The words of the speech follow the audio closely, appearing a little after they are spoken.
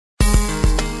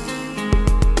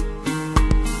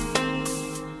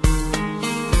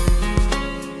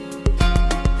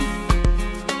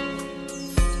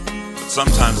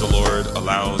Sometimes the Lord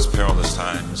allows perilous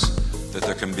times that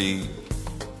there can be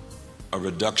a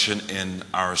reduction in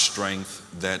our strength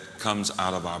that comes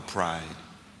out of our pride,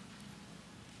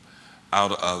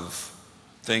 out of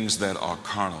things that are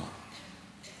carnal.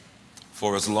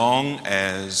 For as long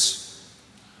as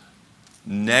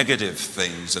negative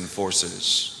things and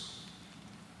forces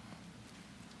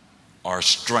are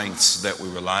strengths that we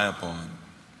rely upon,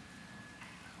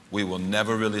 we will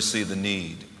never really see the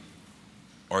need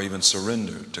or even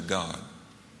surrender to God.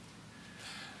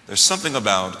 There's something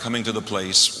about coming to the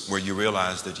place where you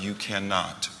realize that you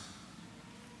cannot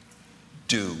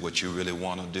do what you really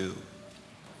want to do,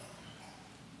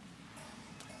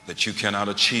 that you cannot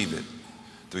achieve it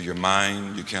through your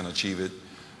mind, you can't achieve it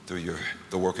through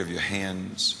the work of your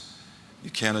hands, you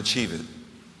can't achieve it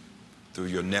through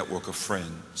your network of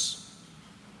friends,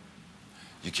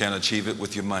 you can't achieve it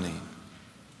with your money.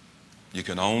 You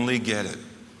can only get it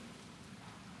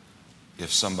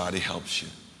if somebody helps you.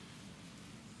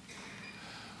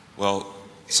 Well,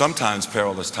 sometimes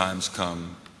perilous times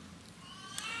come,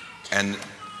 and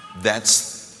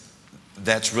that's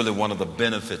really one of the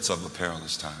benefits of a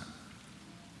perilous time.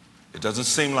 It doesn't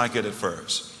seem like it at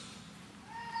first,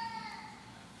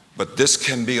 but this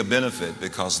can be a benefit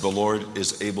because the Lord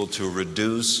is able to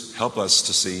help us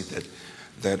to see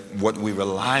that what we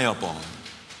rely upon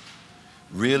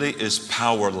really is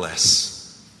powerless.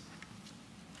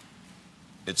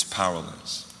 It's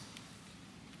powerless.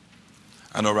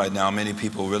 I know right now many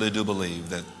people really do believe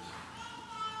that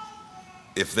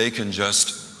if they can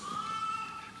just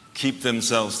keep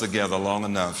themselves together long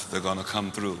enough, they're going to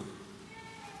come through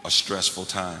a stressful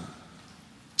time.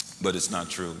 But it's not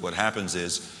true. What happens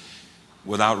is,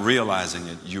 without realizing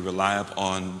it, you rely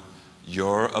upon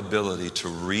your ability to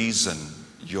reason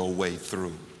your way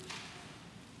through.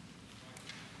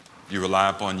 You rely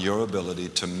upon your ability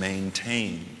to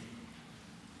maintain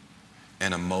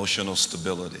an emotional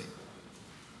stability.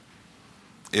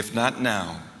 If not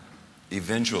now,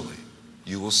 eventually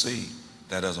you will see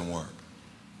that doesn't work.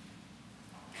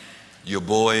 Your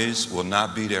boys will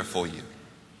not be there for you.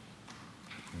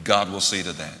 God will see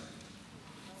to that.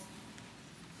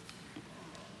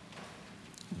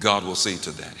 God will see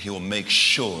to that. He will make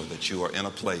sure that you are in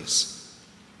a place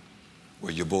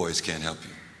where your boys can't help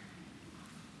you.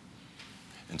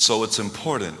 And so it's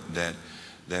important that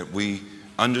we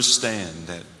understand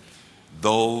that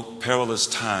though perilous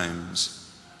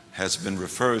times has been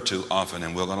referred to often,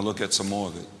 and we're going to look at some more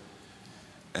of it,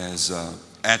 as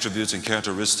attributes and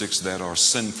characteristics that are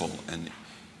sinful and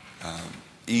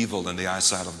evil in the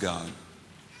eyesight of God,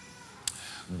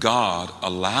 God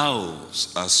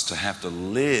allows us to have to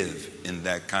live in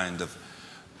that kind of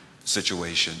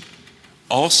situation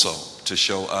also to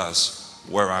show us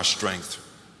where our strength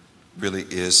really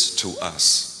is to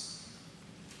us.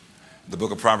 The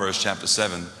book of Proverbs chapter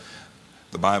 7,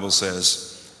 the Bible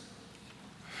says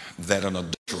that an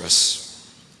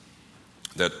adulteress,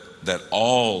 that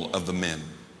all of the men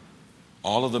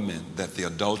that the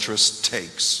adulteress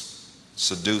takes,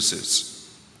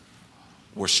 seduces,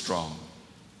 were strong.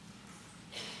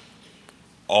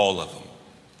 All of them.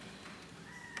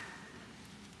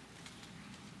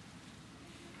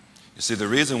 You see, the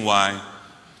reason why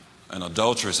an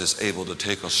adulteress is able to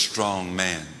take a strong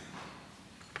man,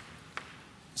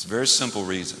 it's a very simple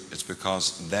reason. It's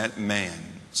because that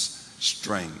man's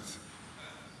strength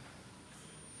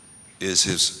is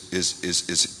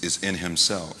in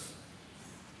himself.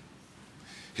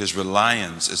 His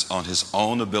reliance is on his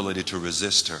own ability to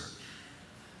resist her.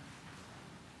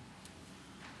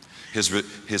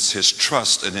 His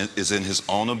trust is in his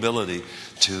own ability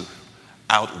to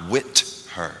outwit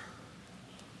her.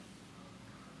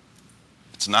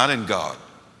 It's not in God.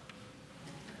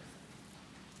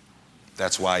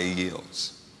 That's why he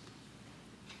yields.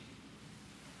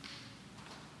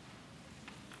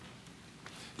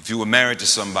 If you were married to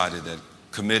somebody that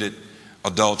committed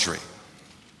adultery,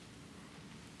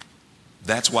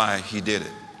 that's why he did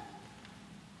it.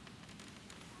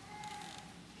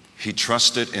 He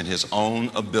trusted in his own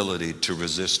ability to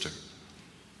resist her.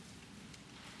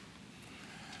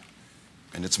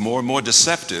 And it's more and more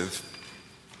deceptive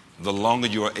the longer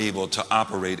you are able to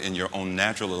operate in your own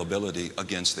natural ability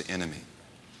against the enemy.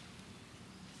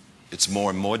 It's more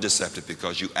and more deceptive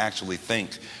because you actually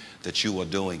think that you are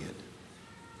doing it.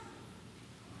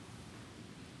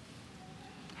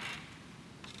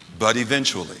 But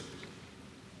eventually,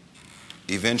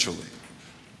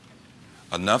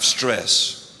 enough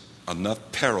stress, enough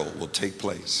peril will take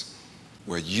place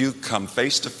where you come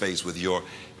face to face with your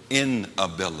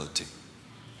inability.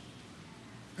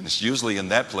 And it's usually in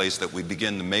that place that we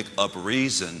begin to make up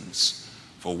reasons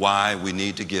for why we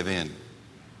need to give in.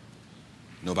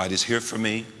 Nobody's here for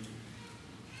me.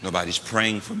 Nobody's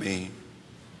praying for me.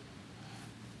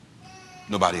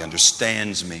 Nobody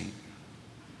understands me.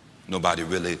 Nobody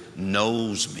really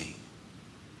knows me.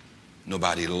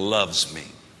 Nobody loves me.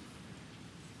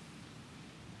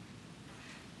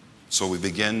 So we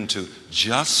begin to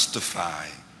justify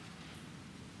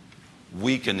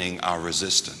weakening our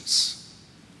resistance.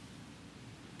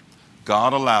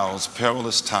 God allows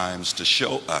perilous times to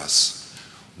show us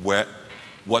what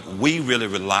we really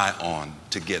rely on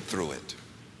to get through it.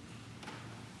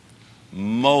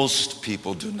 Most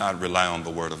people do not rely on the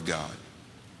Word of God.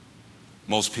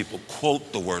 Most people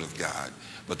quote the Word of God,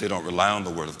 but they don't rely on the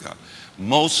Word of God.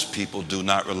 Most people do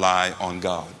not rely on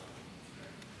God.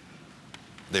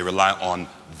 They rely on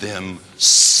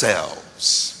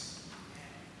themselves.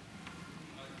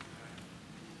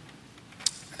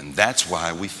 And that's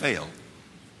why we fail.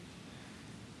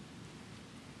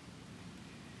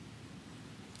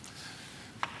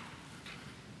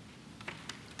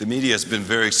 The media has been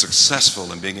very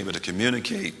successful in being able to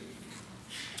communicate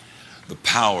the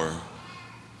power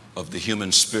of the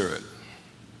human spirit,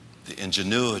 the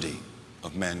ingenuity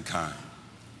of mankind.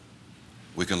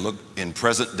 We can look in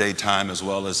present day time as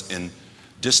well as in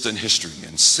distant history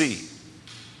and see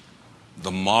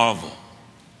the marvel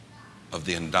of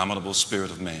the indomitable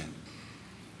spirit of man.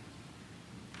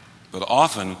 But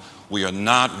often we are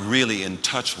not really in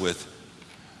touch with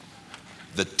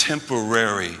the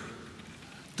temporary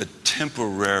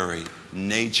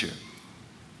nature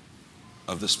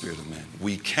of the spirit of man.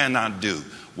 We cannot do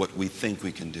what we think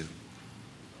we can do.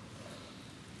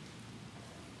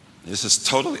 This is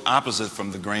totally opposite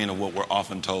from the grain of what we're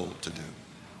often told to do.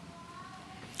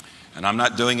 And I'm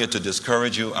not doing it to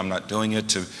discourage you. I'm not doing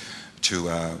it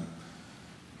to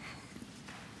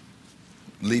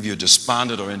leave you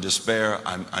despondent or in despair.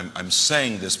 I'm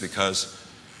saying this because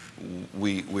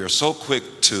we are so quick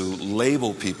to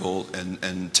label people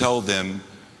and tell them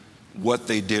what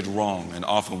they did wrong, and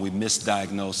often we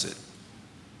misdiagnose it.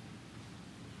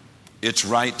 It's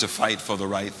right to fight for the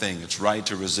right thing. It's right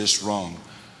to resist wrong.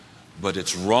 But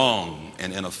it's wrong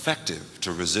and ineffective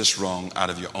to resist wrong out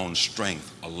of your own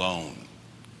strength alone.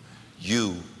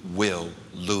 You will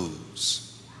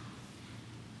lose.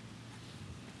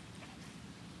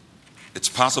 It's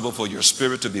possible for your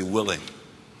spirit to be willing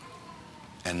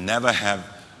and never have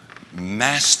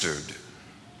mastered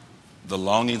the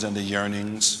longings and the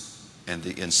yearnings and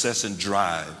the incessant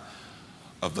drive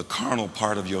of the carnal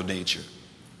part of your nature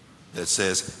that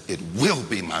says, it will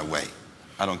be my way.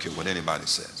 I don't care what anybody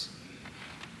says.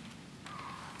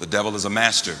 The devil is a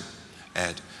master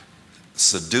at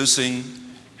seducing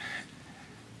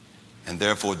and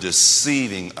therefore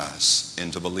deceiving us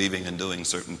into believing and doing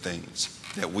certain things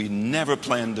that we never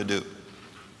planned to do.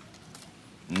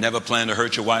 Never planned to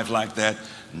hurt your wife like that.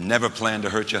 Never planned to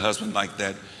hurt your husband like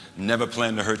that. Never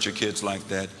planned to hurt your kids like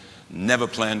that. Never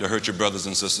planned to hurt your brothers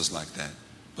and sisters like that.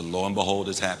 But lo and behold,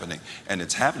 it's happening. And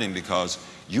it's happening because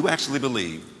you actually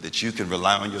believe that you can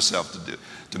rely on yourself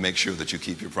to make sure that you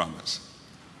keep your promise.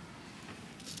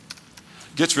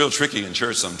 It gets real tricky in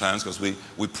church sometimes because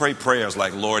we pray prayers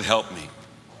like, Lord, help me,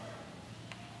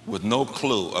 with no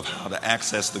clue of how to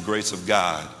access the grace of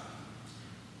God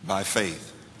by faith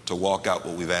to walk out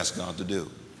what we've asked God to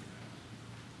do.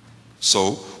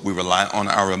 So we rely on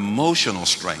our emotional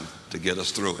strength to get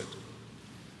us through it.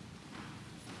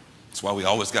 That's why we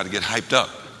always got to get hyped up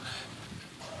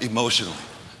emotionally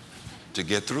to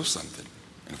get through something.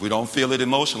 And if we don't feel it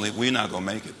emotionally, we're not going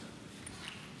to make it.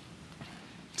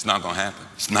 It's not going to happen.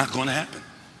 It's not going to happen.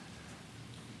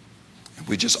 If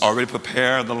we just already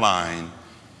prepare the line,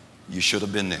 you should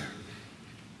have been there.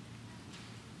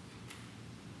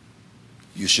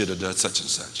 You should have done such and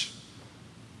such.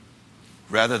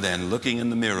 Rather than looking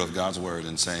in the mirror of God's word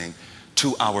and saying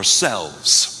to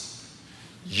ourselves,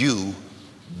 you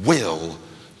will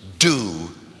do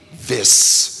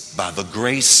this by the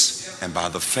grace and by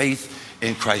the faith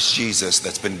in Christ Jesus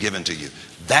that's been given to you.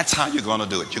 That's how you're going to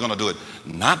do it. You're going to do it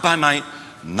not by might,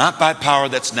 not by power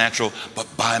that's natural, but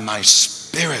by my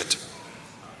spirit,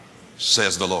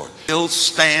 says the Lord. You'll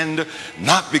stand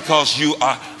not because you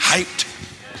are hyped,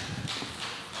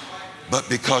 but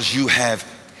because you have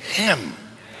Him.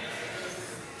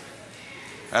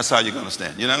 That's how you're going to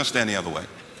stand. You're not going to stand the other way.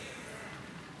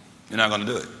 You're not going to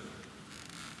do it.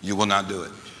 You will not do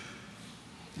it.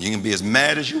 You can be as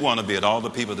mad as you want to be at all the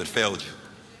people that failed you.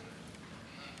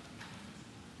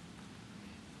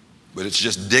 But it's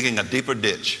just digging a deeper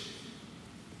ditch.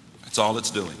 That's all it's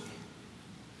doing.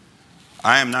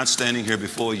 I am not standing here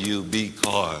before you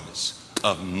because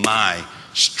of my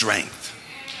strength.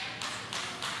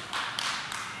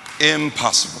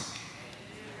 Impossible.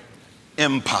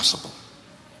 impossible.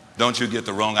 Don't you get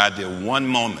the wrong idea one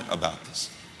moment about this.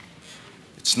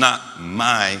 It's not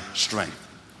my strength.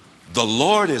 The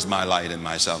Lord is my light and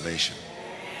my salvation.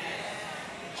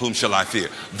 Whom shall I fear?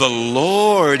 The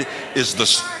Lord is the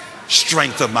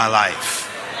strength of my life.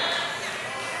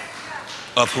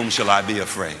 Of whom shall I be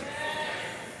afraid?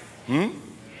 So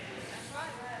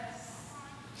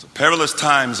perilous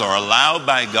times are allowed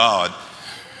by God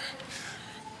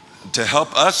to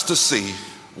help us to see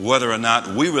whether or not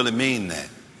we really mean that.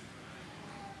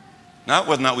 Not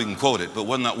whether or not we can quote it, but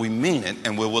whether or not we mean it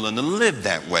and we're willing to live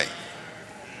that way.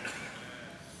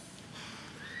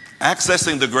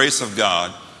 Accessing the grace of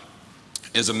God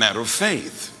is a matter of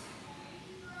faith.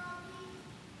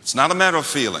 It's not a matter of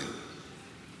feeling.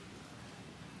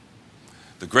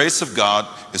 The grace of God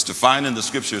is defined in the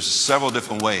scriptures several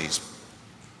different ways.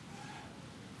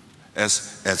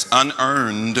 As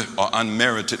unearned or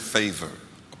unmerited favor,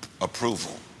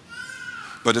 approval.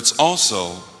 But it's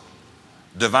also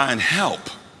divine help,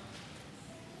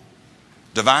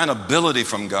 divine ability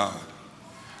from God.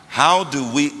 How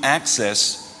do we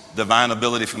access divine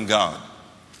ability from God?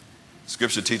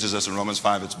 Scripture teaches us in Romans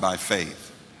 5, it's by faith.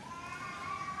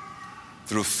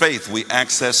 Through faith, we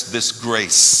access this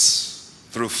grace.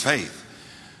 Through faith.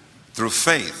 Through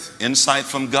faith, insight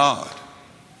from God.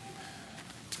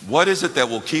 What is it that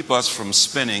will keep us from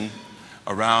spinning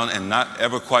around and not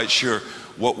ever quite sure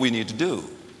what we need to do?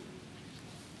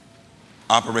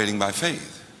 Operating by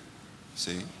faith.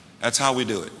 See, that's how we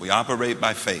do it. We operate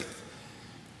by faith.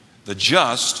 The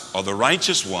just or the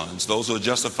righteous ones, those who are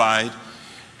justified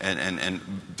and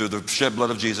through the shed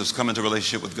blood of Jesus come into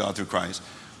relationship with God through Christ,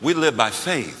 we live by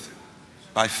faith.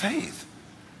 By faith.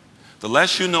 The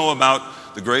less you know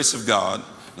about the grace of God,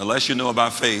 the less you know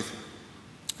about faith,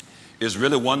 is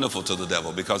really wonderful to the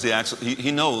devil, because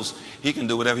he knows he can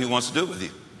do whatever he wants to do with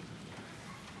you.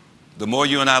 The more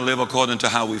you and I live according to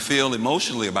how we feel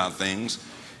emotionally about things,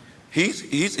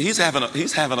 he's having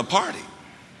a party.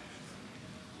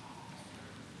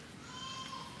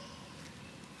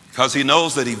 Because he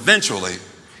knows that eventually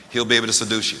he'll be able to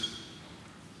seduce you.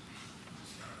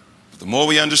 But the more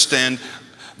we understand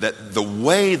that the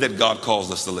way that God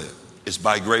calls us to live is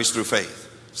by grace through faith.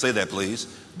 Say that,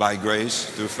 please. By grace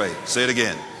through faith. Say it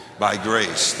again. By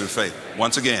grace through faith.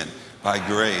 Once again, by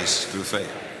grace through faith.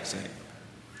 See?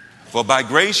 For by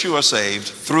grace you are saved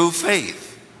through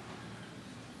faith.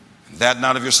 That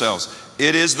not of yourselves.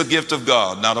 It is the gift of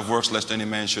God, not of works, lest any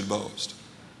man should boast.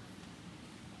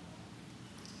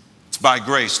 It's by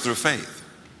grace through faith.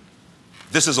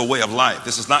 This is a way of life.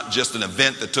 This is not just an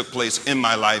event that took place in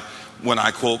my life when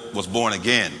I, quote, was born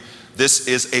again. This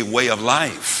is a way of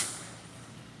life.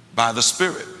 By the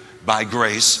Spirit, by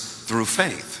grace through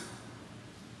faith.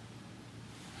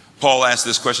 Paul asked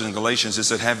this question in Galatians. He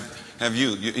said, have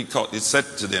you, he said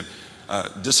to them,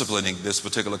 disciplining this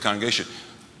particular congregation,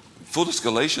 foolish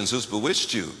Galatians, who's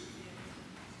bewitched you?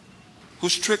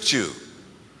 Who's tricked you?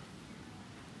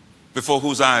 Before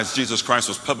whose eyes Jesus Christ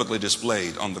was publicly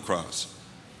displayed on the cross.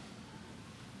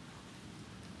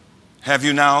 Have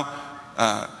you now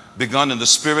begun in the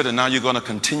Spirit and now you're going to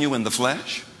continue in the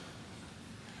flesh?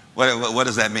 What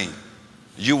does that mean?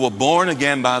 You were born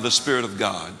again by the Spirit of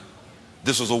God.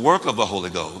 This was a work of the Holy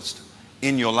Ghost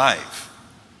in your life.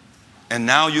 And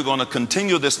now you're going to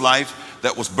continue this life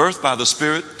that was birthed by the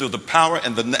Spirit through the power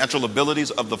and the natural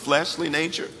abilities of the fleshly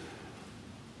nature.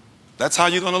 That's how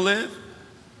you're going to live?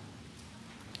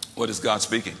 What is God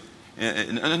speaking?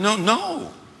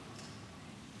 No.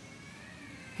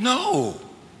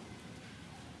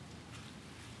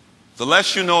 The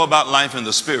less you know about life in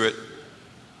the Spirit,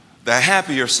 the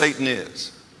happier Satan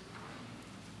is.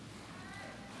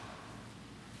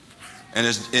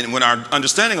 And when our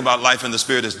understanding about life in the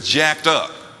Spirit is jacked up,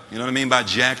 you know what I mean by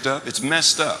jacked up? It's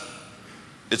messed up.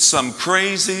 It's some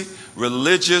crazy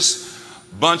religious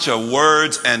bunch of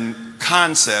words and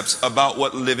concepts about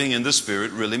what living in the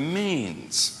Spirit really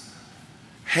means.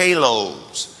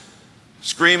 Halos,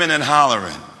 screaming and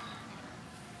hollering,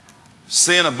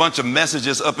 seeing a bunch of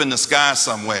messages up in the sky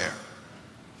somewhere.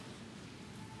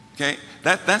 Okay,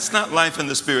 that's not life in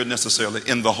the Spirit necessarily,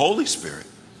 in the Holy Spirit.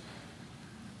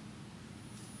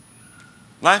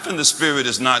 Life in the Spirit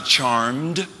is not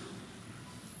charmed.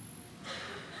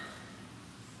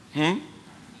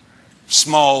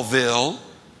 Smallville.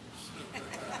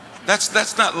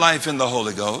 That's not life in the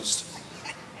Holy Ghost.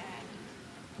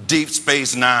 Deep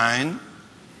Space Nine.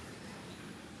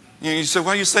 You say,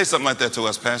 why you say something like that to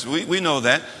us, Pastor? We know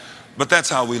that. But that's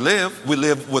how we live. We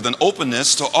live with an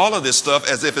openness to all of this stuff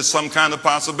as if it's some kind of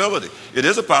possibility. It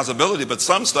is a possibility, but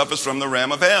some stuff is from the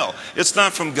realm of hell. It's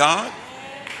not from God.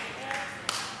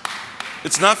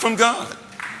 It's not from God.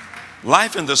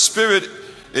 Life in the Spirit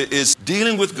is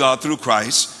dealing with God through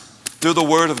Christ, through the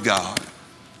Word of God,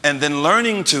 and then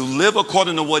learning to live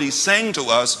according to what He's saying to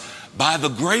us by the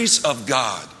grace of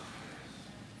God.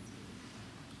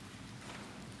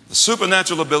 The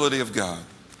supernatural ability of God.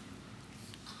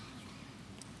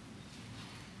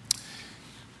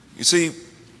 You see,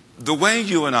 the way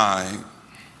you and I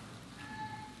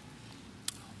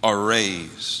are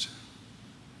raised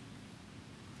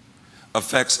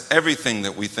affects everything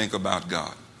that we think about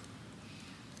God.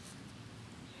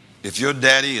 If your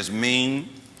daddy is mean,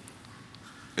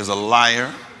 is a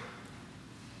liar,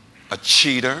 a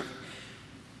cheater,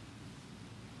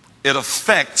 it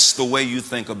affects the way you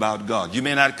think about God. You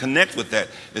may not connect with that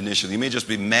initially. You may just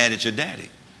be mad at your daddy.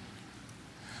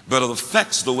 But it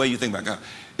affects the way you think about God.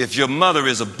 If your mother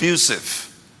is abusive,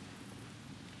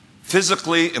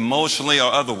 physically, emotionally,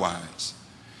 or otherwise,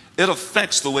 it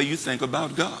affects the way you think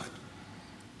about God.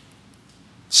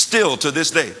 Still, to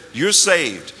this day, you're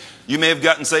saved. You may have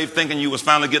gotten saved thinking you was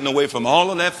finally getting away from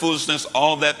all of that foolishness,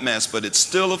 all that mess, but it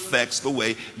still affects the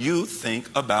way you think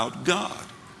about God.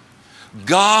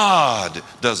 God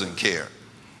doesn't care.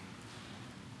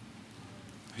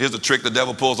 Here's the trick the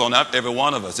devil pulls on every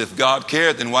one of us. If God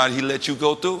cared, then why did He let you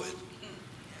go through it?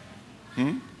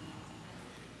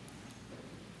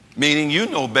 Meaning you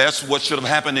know best what should have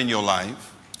happened in your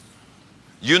life.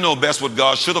 You know best what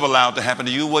God should have allowed to happen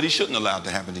to you, what He shouldn't allow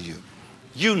to happen to you.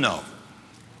 You know.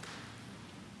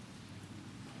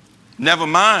 Never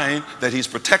mind that He's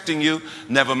protecting you.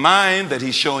 Never mind that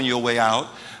He's showing you a way out.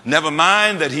 Never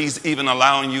mind that He's even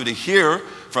allowing you to hear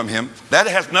from Him. That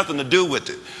has nothing to do with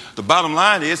it. The bottom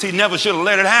line is He never should have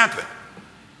let it happen.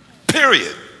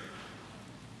 Period.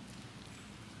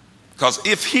 Because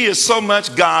if He is so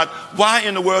much God, why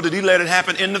in the world did He let it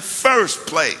happen in the first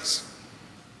place?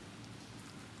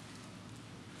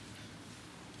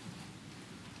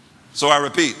 So I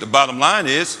repeat, the bottom line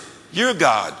is, you're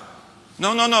God.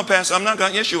 No, Pastor, I'm not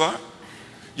God. Yes, you are.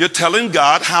 You're telling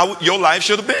God how your life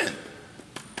should have been.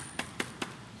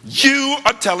 You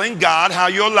are telling God how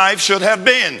your life should have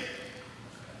been.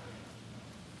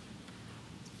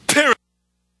 Period.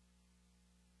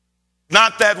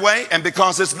 Not that way, and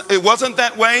because it wasn't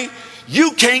that way,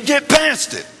 you can't get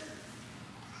past it.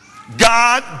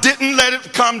 God didn't let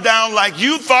it come down like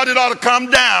you thought it ought to come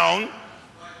down,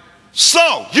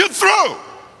 so you're through.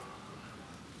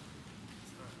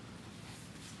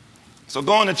 So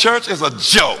going to church is a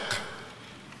joke.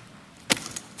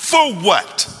 For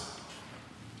what?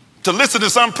 To listen to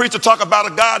some preacher talk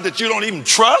about a God that you don't even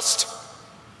trust?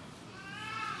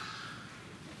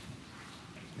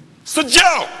 It's a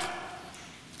joke.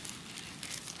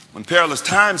 When perilous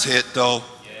times hit, though,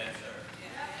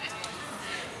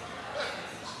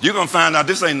 you're going to find out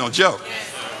this ain't no joke.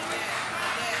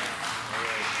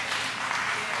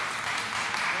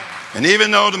 And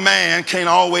even though the man can't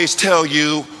always tell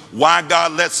you why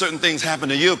God let certain things happen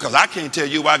to you, because I can't tell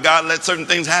you why God let certain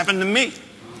things happen to me.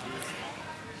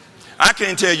 I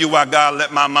can't tell you why God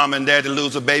let my mom and daddy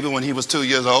lose a baby when he was 2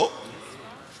 years old.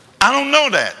 I don't know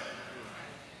that.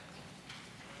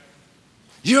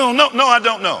 You don't know? No, I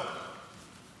don't know.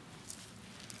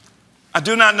 I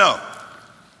do not know.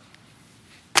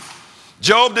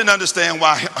 Job didn't understand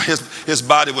why his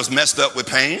body was messed up with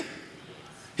pain.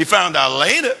 He found out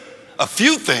later a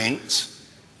few things.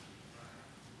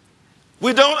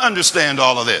 We don't understand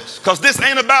all of this because this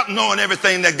ain't about knowing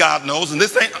everything that God knows, and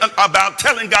this ain't about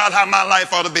telling God how my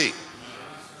life ought to be.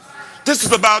 This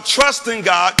is about trusting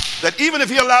God that even if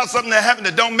He allows something to happen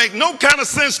that don't make no kind of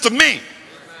sense to me,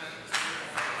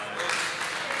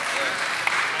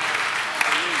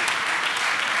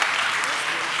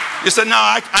 you say, no,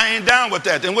 I ain't down with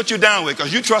that. Then what you down with?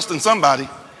 Because you trusting somebody.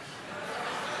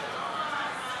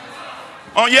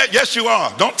 Oh, yeah, yes, you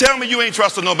are. Don't tell me you ain't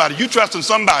trusting nobody. You trusting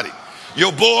somebody.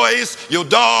 Your boys, your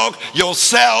dog,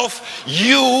 yourself,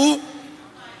 you,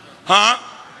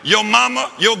 your mama,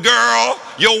 your girl,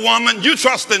 your woman. You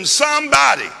trusting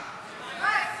somebody.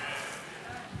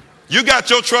 You got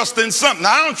your trust in something.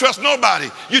 Now, I don't trust nobody.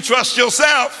 You trust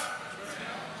yourself.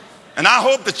 And I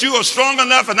hope that you are strong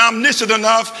enough and omniscient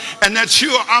enough and that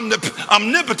you are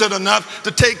omnipotent enough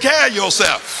to take care of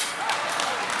yourself.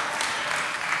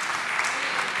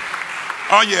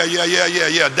 Oh,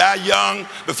 yeah. Die young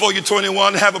before you're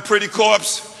 21, have a pretty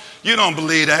corpse. You don't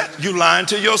believe that. You lying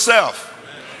to yourself.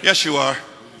 Yes, you are.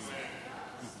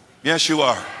 Yes, you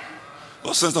are.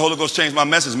 Well, since the Holy Ghost changed my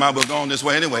message, might as well go on this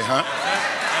way anyway, huh?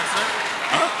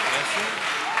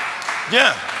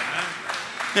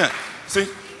 Yeah. See?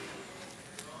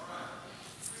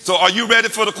 So are you ready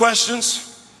for the questions?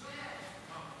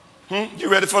 You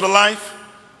ready for the life?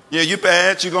 Yeah, you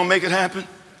bad. You gonna make it happen?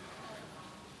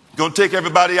 Gonna take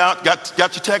everybody out? Got your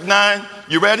Tech 9?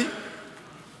 You ready?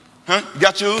 Huh? You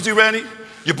got your Uzi ready?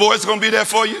 Your boys gonna be there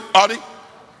for you? Are they?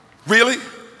 Really?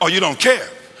 Or you don't care?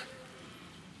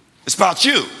 It's about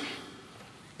you.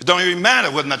 It don't even matter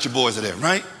whether or not your boys are there,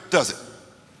 right? Does it?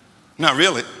 Not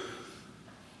really.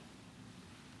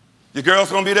 Your girl's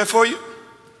gonna be there for you?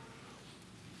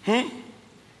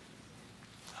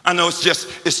 I know it's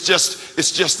just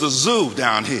the zoo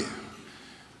down here.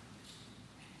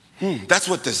 That's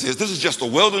what this is. This is just a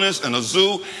wilderness and a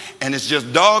zoo, and it's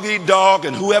just dog eat dog,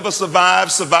 and whoever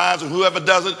survives, survives, and whoever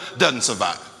doesn't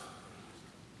survive.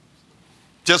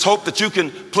 Just hope that you can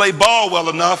play ball well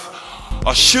enough,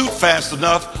 or shoot fast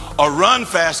enough, or run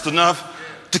fast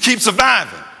enough to keep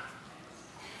surviving.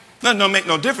 That don't make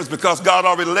no difference because God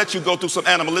already let you go through some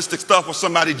animalistic stuff where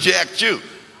somebody jacked you,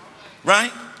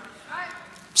 right?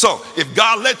 So if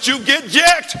God let you get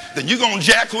jacked, then you're going to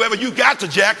jack whoever you got to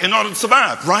jack in order to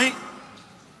survive, right?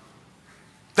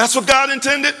 That's what God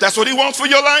intended. That's what he wants for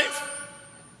your life.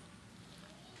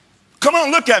 Come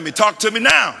on, look at me. Talk to me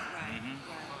now.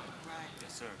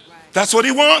 That's what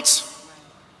he wants.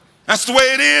 That's the way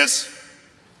it is.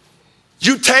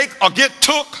 You take or get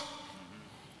took.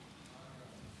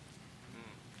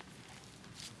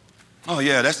 Oh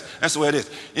yeah, that's the way it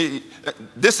is.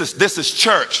 This is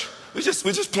church. We're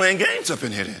just playing games up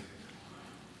in here then.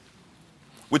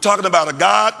 We're talking about a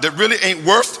God that really ain't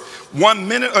worth 1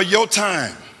 minute of your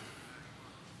time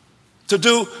to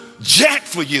do jack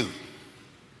for you.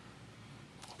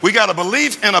 We got a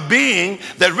belief in a being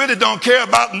that really don't care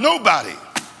about nobody,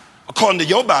 according to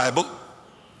your Bible.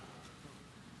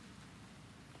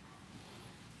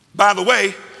 By the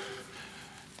way,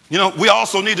 you know, we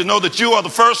also need to know that you are the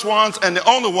first ones and the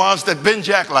only ones that been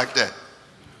jacked like that.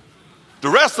 The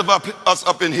rest of us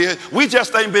up in here, we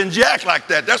just ain't been jacked like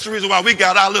that. That's the reason why we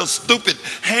got our little stupid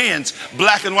hands,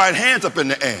 black and white hands up in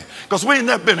the air. Because we ain't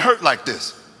never been hurt like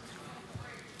this.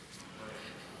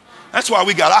 That's why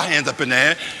we got our hands up in the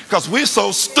air. Because we're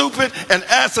so stupid and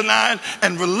asinine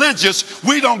and religious,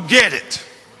 we don't get it.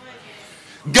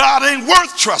 God ain't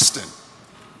worth trusting.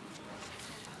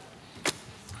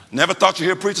 Never thought you'd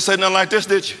hear a preacher say nothing like this,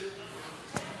 did you?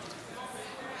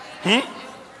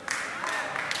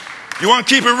 You want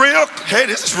to keep it real? Hey,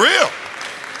 this is real.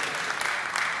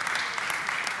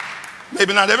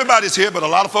 Maybe not everybody's here, but a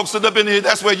lot of folks sit up in here,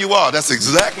 that's where you are. That's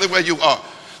exactly where you are.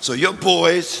 So your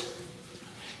boys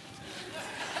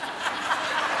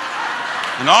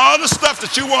and all the stuff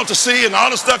that you want to see and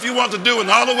all the stuff you want to do and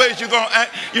all the ways you're going to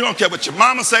act, you don't care what your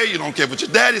mama say, you don't care what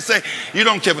your daddy say, you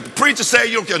don't care what the preacher say,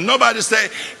 you don't care what nobody say.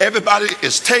 Everybody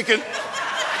is taken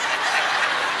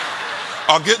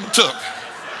or getting took.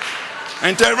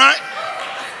 Ain't that right?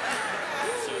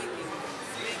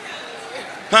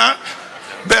 Huh?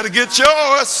 Better get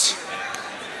yours.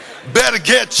 Better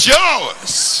get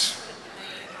yours.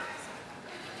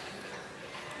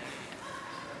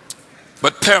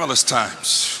 But perilous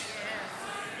times.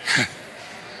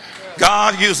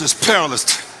 God uses perilous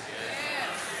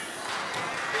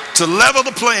to level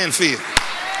the playing field,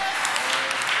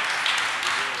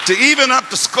 to even up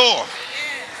the score,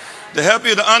 to help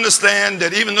you to understand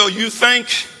that even though you think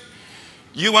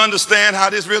you understand how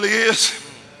this really is,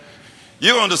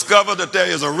 you're going to discover that there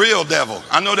is a real devil.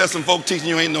 I know there's some folk teaching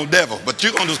you ain't no devil, but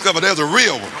you're going to discover there's a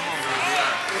real one.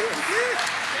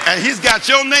 And he's got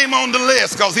your name on the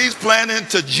list because he's planning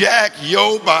to jack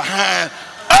your behind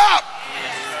up.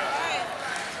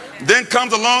 Then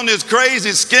comes along this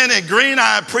crazy, skinny,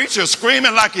 green-eyed preacher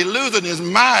screaming like he's losing his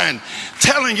mind,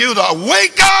 telling you to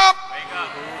wake up.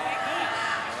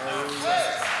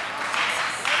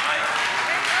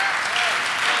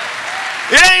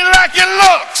 It ain't like it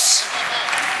looks.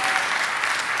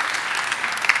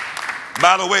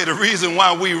 By the way, the reason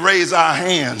why we raise our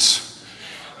hands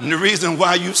and the reason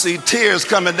why you see tears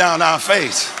coming down our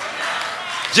face,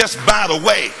 just by the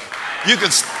way, you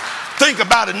can think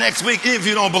about it next week even if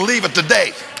you don't believe it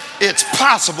today. It's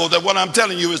possible that what I'm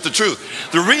telling you is the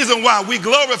truth. The reason why we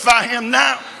glorify him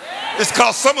now is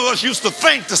because some of us used to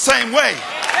think the same way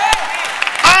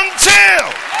until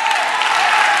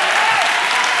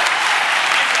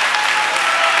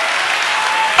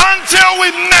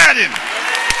we met him,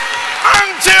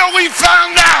 until we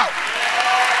found out.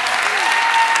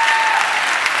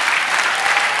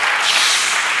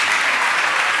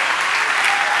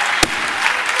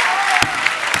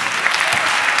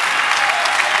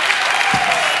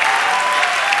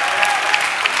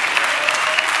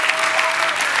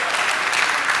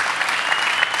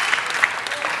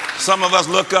 Some of us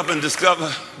look up and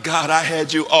discover, God, I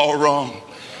had you all wrong.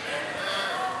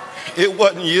 It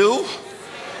wasn't you.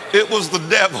 It was the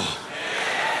devil.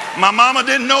 My mama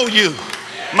didn't know you.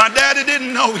 My daddy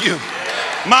didn't know you.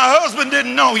 My husband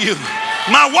didn't know you.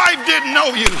 My wife didn't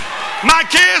know you. My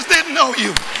kids didn't know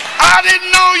you. I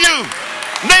didn't know you.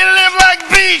 They lived like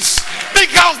beasts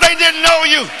because they didn't know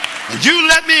you. You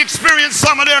let me experience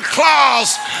some of their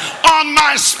claws on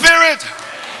my spirit.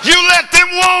 You let them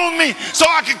wound me so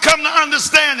I can come to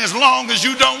understand as long as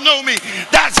you don't know me,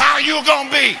 that's how you're going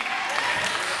to be.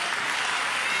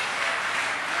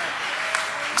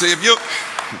 See,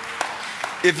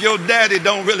 if your daddy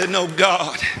don't really know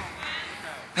God,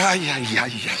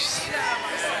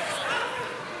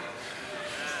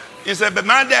 you said, but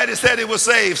my daddy said he was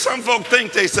saved. Some folk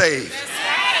think they saved.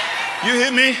 You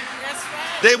hear me?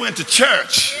 They went to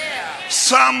church.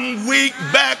 Some weak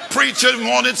back preacher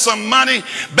wanted some money,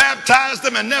 baptized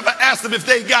them, and never asked them if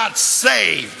they got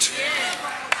saved.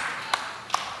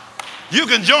 You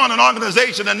can join an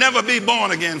organization and never be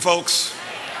born again, folks.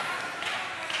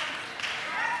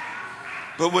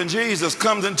 But when Jesus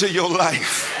comes into your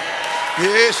life,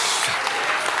 yes,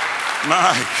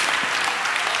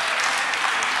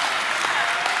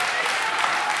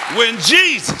 when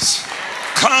Jesus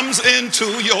comes into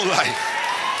your life,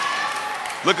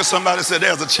 look at somebody and say,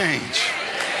 there's a change.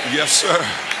 Yes, sir.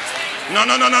 No.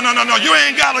 You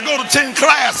ain't got to go to 10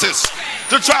 classes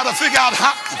to try to figure out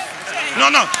how. No.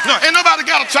 Ain't nobody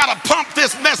got to try to pump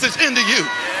this message into you.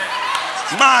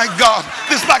 My God,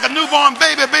 this is like a newborn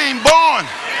baby being born.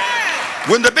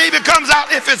 When the baby comes out,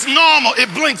 if it's normal,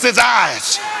 it blinks its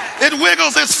eyes. It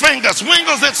wiggles its fingers,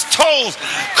 wiggles its toes,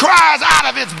 cries out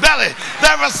of its belly.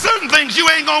 There are certain things you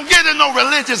ain't going to get in no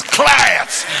religious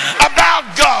class about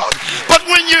God. But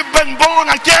when you've been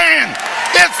born again,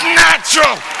 it's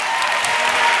natural.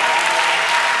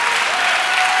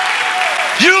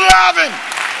 You love him.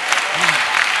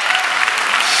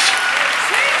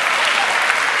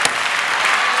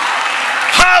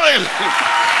 Hallelujah.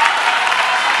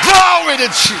 Glory to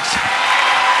Jesus.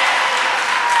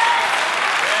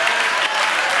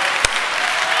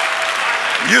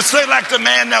 You say like the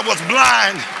man that was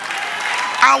blind,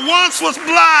 I once was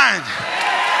blind,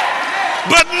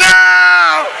 but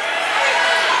now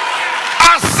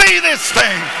I see this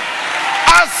thing.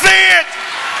 I see it.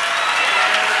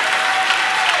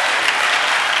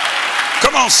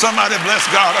 Come on, somebody bless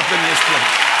God up in this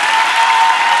place.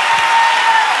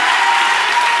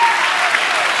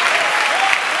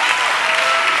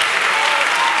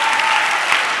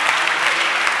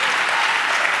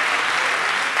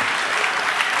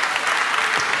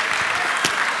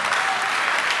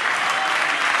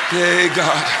 Yay,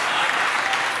 God.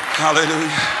 Hallelujah.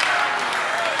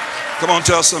 Come on,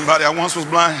 tell somebody, I once was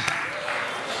blind.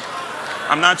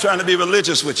 I'm not trying to be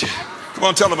religious with you. Come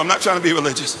on, tell them, I'm not trying to be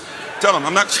religious. Tell them,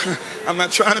 I'm not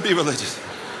trying to be religious.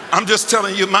 I'm just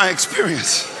telling you my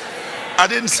experience. I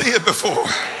didn't see it before.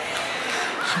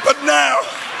 But now,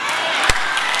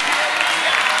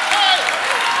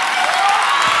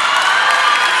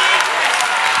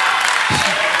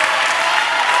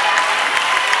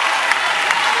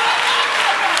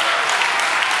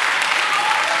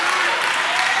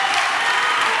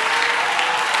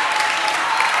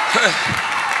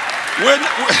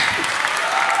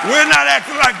 we're not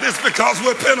acting like this because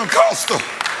we're Pentecostal.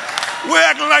 We're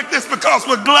acting like this because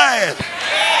we're glad.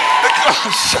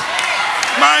 Because,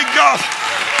 my God,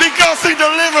 because he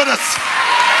delivered us.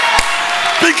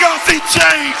 Because he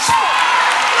changed.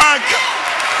 My God,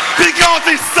 because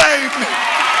he saved me.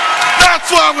 That's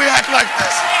why we act like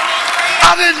this.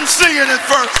 I didn't see it at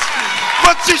first,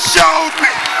 but you showed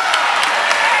me.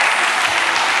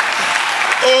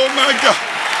 Oh my God.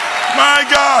 My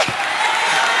God.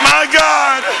 My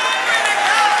God.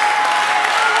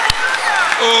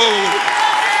 Oh.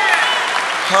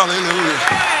 Hallelujah.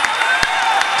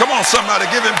 Come on, somebody,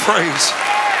 give him praise.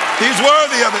 He's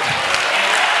worthy of it.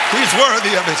 He's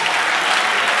worthy of it.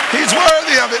 He's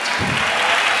worthy of it.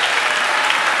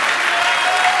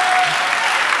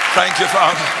 Thank you,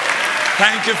 Father.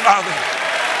 Thank you, Father.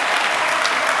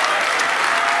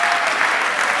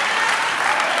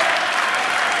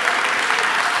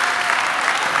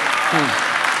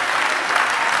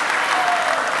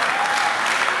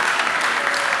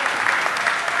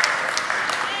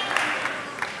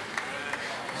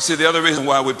 See, the other reason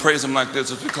why we praise him like this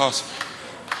is because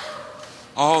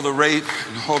all the rape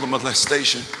and all the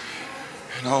molestation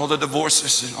and all the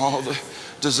divorces and all the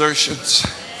desertions,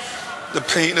 the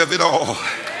pain of it all,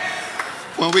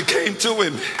 when we came to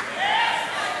him,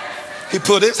 he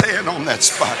put his hand on that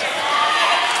spot.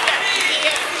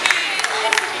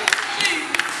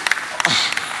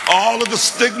 All of the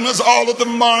stigmas, all of the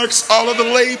marks, all of the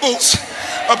labels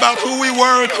about who we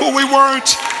were and who we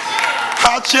weren't.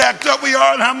 how jacked up we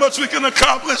are and how much we can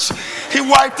accomplish. He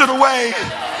wiped it away.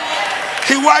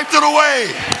 He wiped it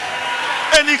away.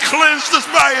 And he cleansed us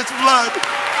by his blood.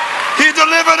 He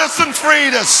delivered us and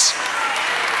freed us.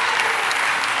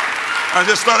 I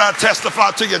just thought I'd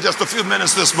testify to you just a few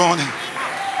minutes this morning.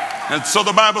 And so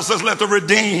the Bible says, let the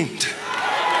redeemed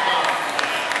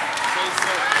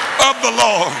of the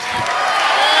Lord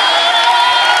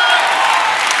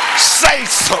say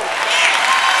so.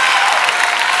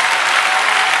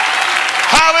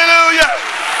 Hallelujah.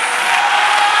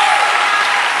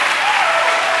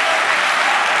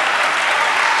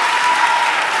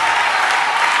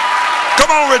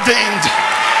 Come on, redeemed.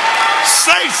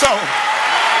 Say so.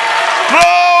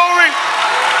 Glory.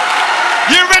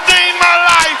 You redeemed my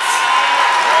life.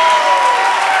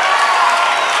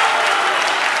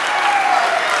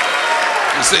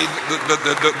 You see,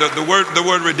 the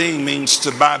word redeem means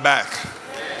to buy back.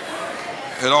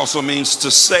 It also means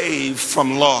to save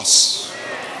from loss.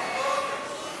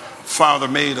 Father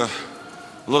made a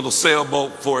little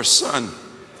sailboat for his son.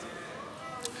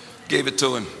 Gave it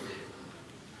to him.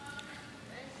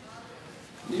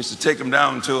 He used to take him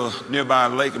down to a nearby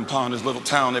lake and pond, his little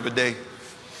town, every day.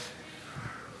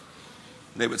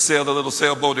 They would sail the little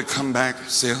sailboat and come back,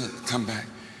 sail it, come back.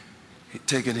 He'd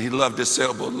take it, and he loved his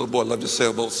sailboat. The little boy loved his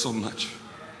sailboat so much.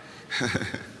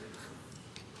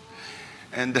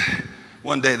 And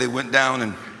one day they went down,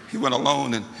 and he went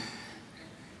alone, and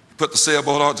put the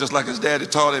sailboat out just like his daddy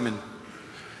taught him, and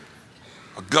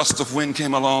a gust of wind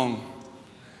came along,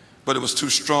 but it was too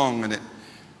strong, and it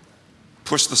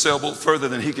pushed the sailboat further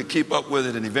than he could keep up with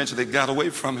it, and eventually it got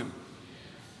away from him.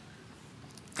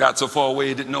 Got so far away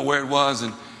he didn't know where it was,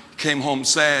 and came home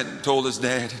sad and told his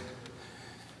dad.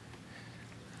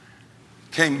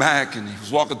 Came back, and he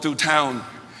was walking through town.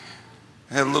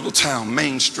 Had a little town,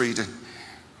 Main Street, and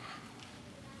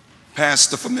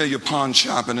passed the familiar pawn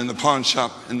shop, and in the pawn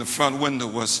shop in the front window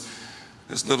was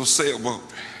this little sailboat.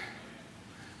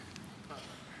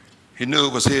 He knew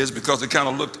it was his because he kind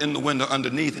of looked in the window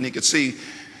underneath, and he could see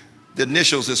the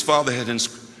initials his father had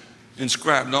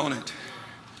inscribed on it.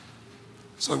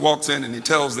 So he walks in and he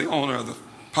tells the owner of the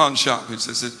pawn shop, he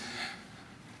says,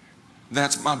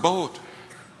 "That's my boat."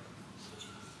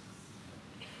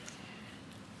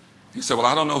 He said, "Well,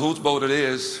 I don't know whose boat it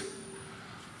is."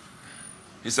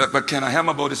 He said, "But can I have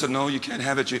my boat?" He said, "No, you can't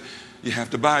have it. You have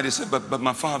to buy it." He said, but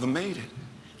my father made it.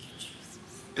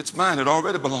 It's mine. It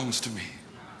already belongs to me.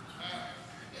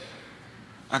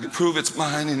 I can prove it's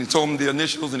mine." And he told him the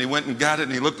initials, and he went and got it,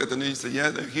 and he looked at them, and he said, "Yeah,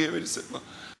 they're here." He said, "Well,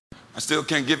 I still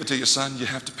can't give it to you, son. You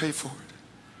have to pay for it."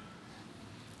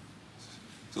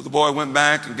 So the boy went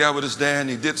back and got with his dad,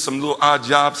 and he did some little odd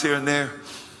jobs here and there,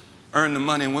 earned the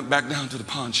money, and went back down to the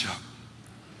pawn shop.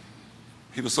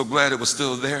 He was so glad it was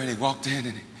still there, and he walked in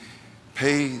and he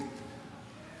paid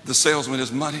the salesman his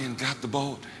money and got the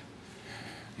boat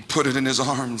and put it in his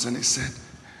arms, and he said,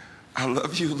 "I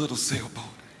love you, little sailboat.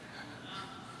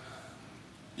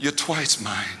 You're twice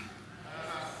mine.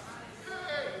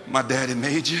 My daddy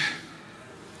made you.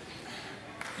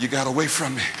 You got away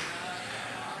from me,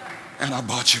 and I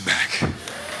bought you back."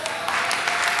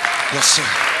 Yes, sir.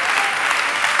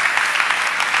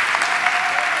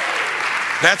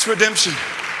 That's redemption.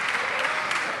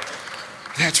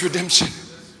 That's redemption.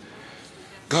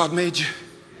 God made you.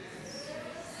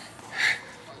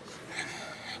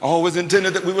 Always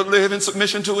intended that we would live in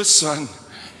submission to his son.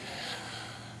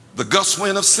 The gust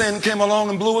wind of sin came along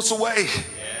and blew us away.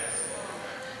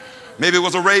 Maybe it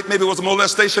was a rape, maybe it was a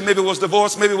molestation, maybe it was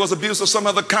divorce, maybe it was abuse of some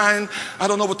other kind. I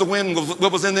don't know what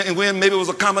was in the wind. Maybe it was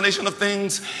a combination of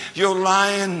things. You're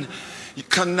lying, you're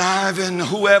conniving,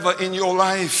 whoever in your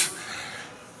life.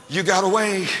 You got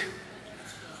away.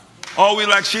 All we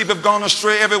like sheep have gone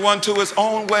astray, everyone to his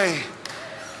own way.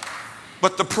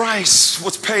 But the price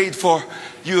was paid for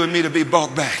you and me to be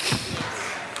bought back.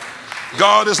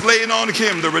 God is laying on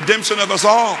him the redemption of us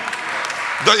all,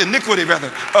 the iniquity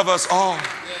rather of us all.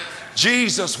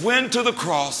 Jesus went to the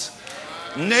cross,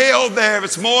 nailed there.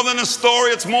 It's more than a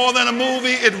story, it's more than a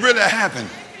movie. It really happened.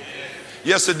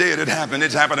 Yes, it did. It happened.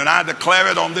 It happened. And I declare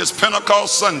it on this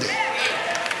Pentecost Sunday.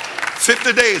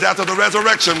 50 days after the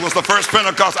resurrection was the first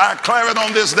Pentecost. I declare it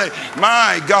on this day.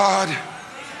 My God.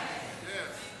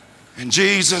 And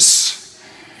Jesus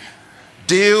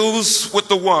deals with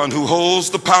the one who holds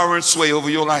the power and sway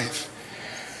over your life.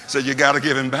 So you got to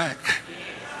give him back.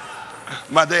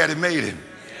 My daddy made him.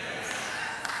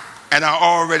 And I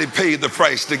already paid the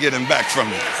price to get him back from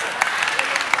me.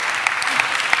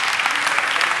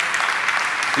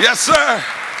 Yes, sir.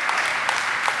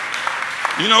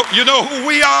 You know who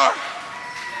we are?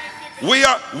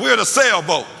 We're the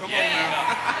sailboat.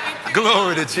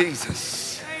 Glory to Jesus.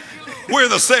 We're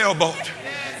the sailboat.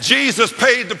 Jesus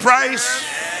paid the price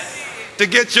to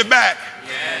get you back.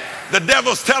 The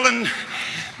devil's telling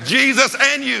Jesus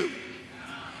and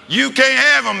you can't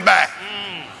have them back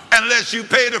unless you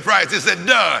pay the price. He said,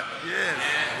 done.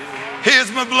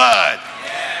 Here's my blood.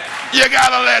 You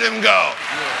gotta let him go.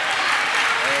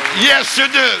 Yes, you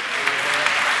do.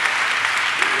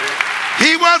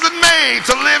 He wasn't made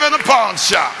to live in a pawn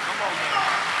shop.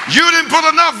 You didn't put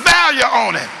enough value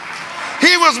on him.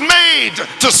 He was made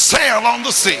to sail on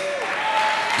the sea.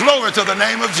 Glory to the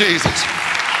name of Jesus.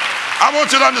 I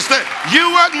want you to understand, you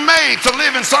weren't made to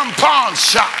live in some pawn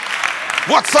shop.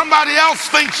 What somebody else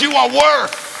thinks you are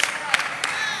worth,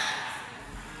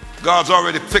 God's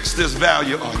already fixed this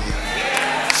value on you.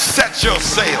 Set your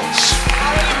sails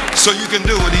so you can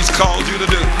do what he's called you to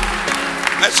do.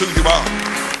 That's who you are.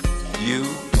 You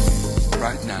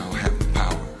right now have the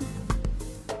power,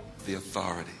 the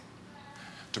authority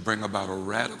to bring about a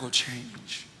radical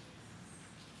change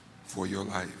for your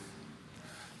life.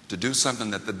 To do something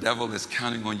that the devil is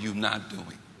counting on you not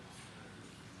doing.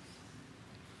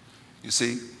 You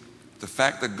see, the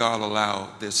fact that God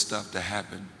allowed this stuff to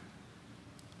happen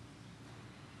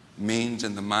means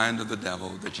in the mind of the devil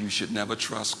that you should never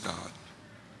trust God.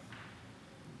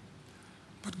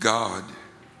 But God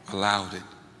allowed it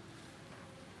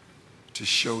to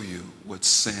show you what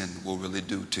sin will really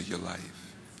do to your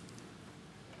life.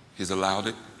 He's allowed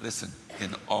it, listen,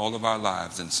 in all of our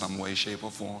lives in some way, shape,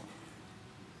 or form.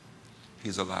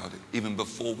 He's allowed it, even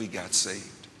before we got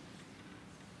saved.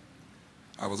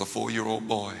 I was a 4-year-old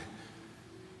boy.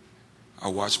 I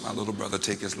watched my little brother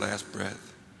take his last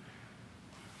breath.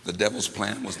 The devil's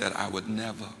plan was that I would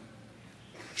never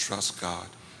trust God.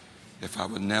 If I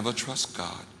would never trust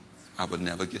God, I would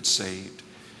never get saved.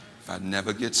 If I'd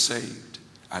never get saved,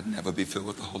 I'd never be filled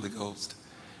with the Holy Ghost.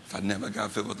 If I never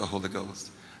got filled with the Holy Ghost,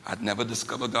 I'd never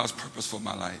discover God's purpose for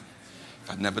my life.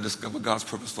 If I'd never discover God's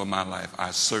purpose for my life,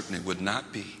 I certainly would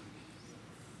not be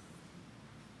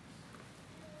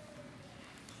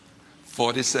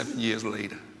 47 years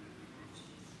later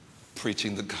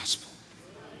preaching the gospel.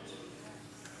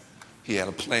 He had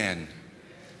a plan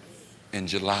in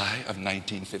July of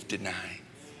 1959.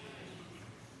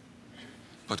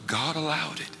 But God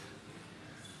allowed it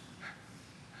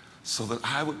so that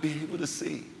I would be able to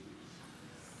see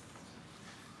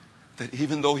that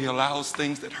even though he allows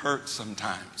things that hurt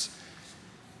sometimes,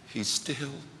 he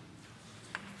still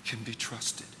can be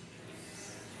trusted.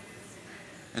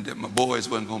 And that my boys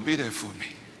weren't going to be there for me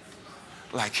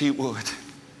like he would.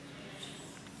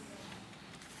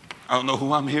 I don't know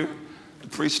who I'm here to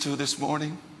preach to this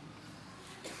morning.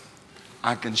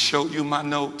 I can show you my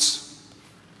notes.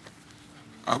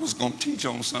 I was going to teach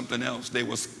on something else. They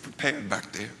was prepared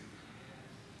back there.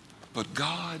 But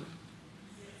God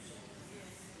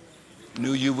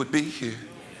knew you would be here.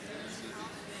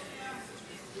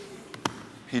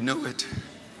 He knew it.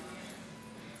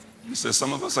 He said,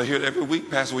 some of us are here every week,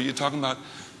 Pastor, what are you talking about?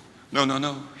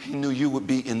 No. He knew you would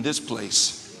be in this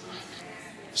place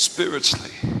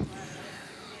spiritually,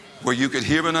 where you could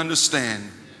hear and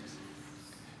understand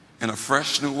in a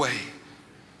fresh new way.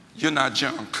 You're not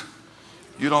junk.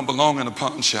 You don't belong in a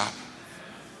pawn shop.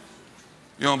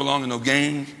 You don't belong in no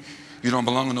gang. You don't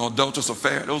belong in no adulterous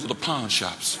affair. Those are the pawn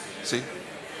shops. See?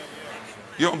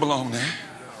 You don't belong there.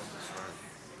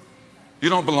 You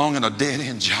don't belong in a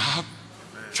dead-end job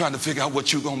trying to figure out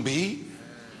what you're going to be.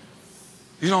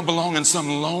 You don't belong in some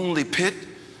lonely pit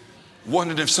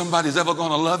wondering if somebody's ever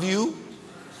going to love you.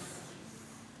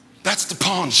 That's the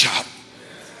pawn shop.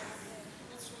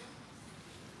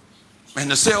 And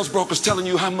the sales broker's telling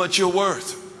you how much you're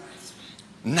worth.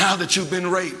 Now that you've been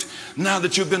raped, now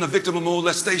that you've been a victim of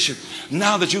molestation,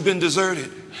 now that you've been deserted,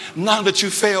 now that you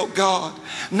failed God,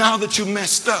 now that you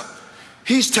messed up,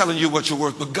 he's telling you what you're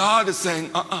worth. But God is saying,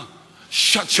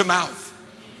 shut your mouth.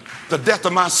 The death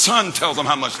of my son tells them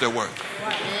how much they're worth.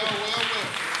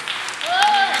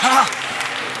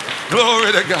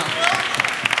 Glory to God.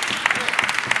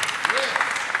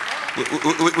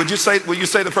 Will you say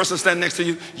to the person standing next to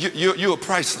you, you're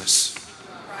priceless.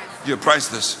 You're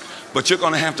priceless. But you're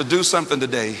going to have to do something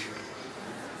today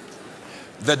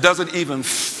that doesn't even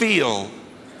feel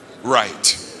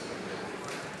right.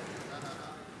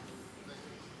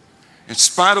 In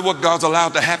spite of what God's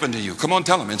allowed to happen to you. Come on,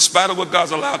 tell them. In spite of what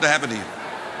God's allowed to happen to you.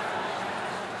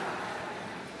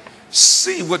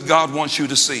 See what God wants you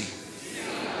to see.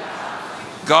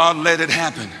 God let it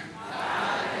happen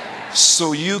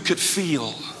so you could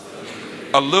feel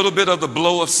a little bit of the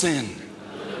blow of sin.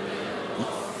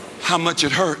 How much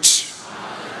it hurts.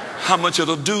 How much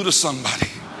it'll do to somebody.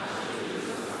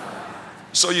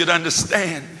 So you'd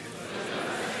understand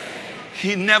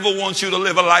He never wants you to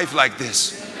live a life like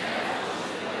this.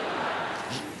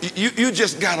 You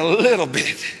just got a little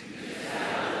bit.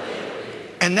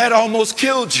 And that almost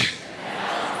killed you.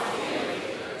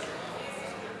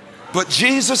 But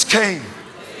Jesus came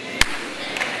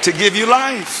to give you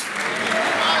life.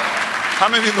 How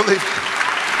many of you believe it?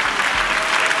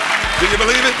 Do you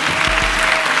believe it?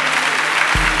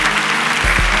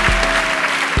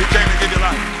 He came to give you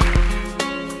life.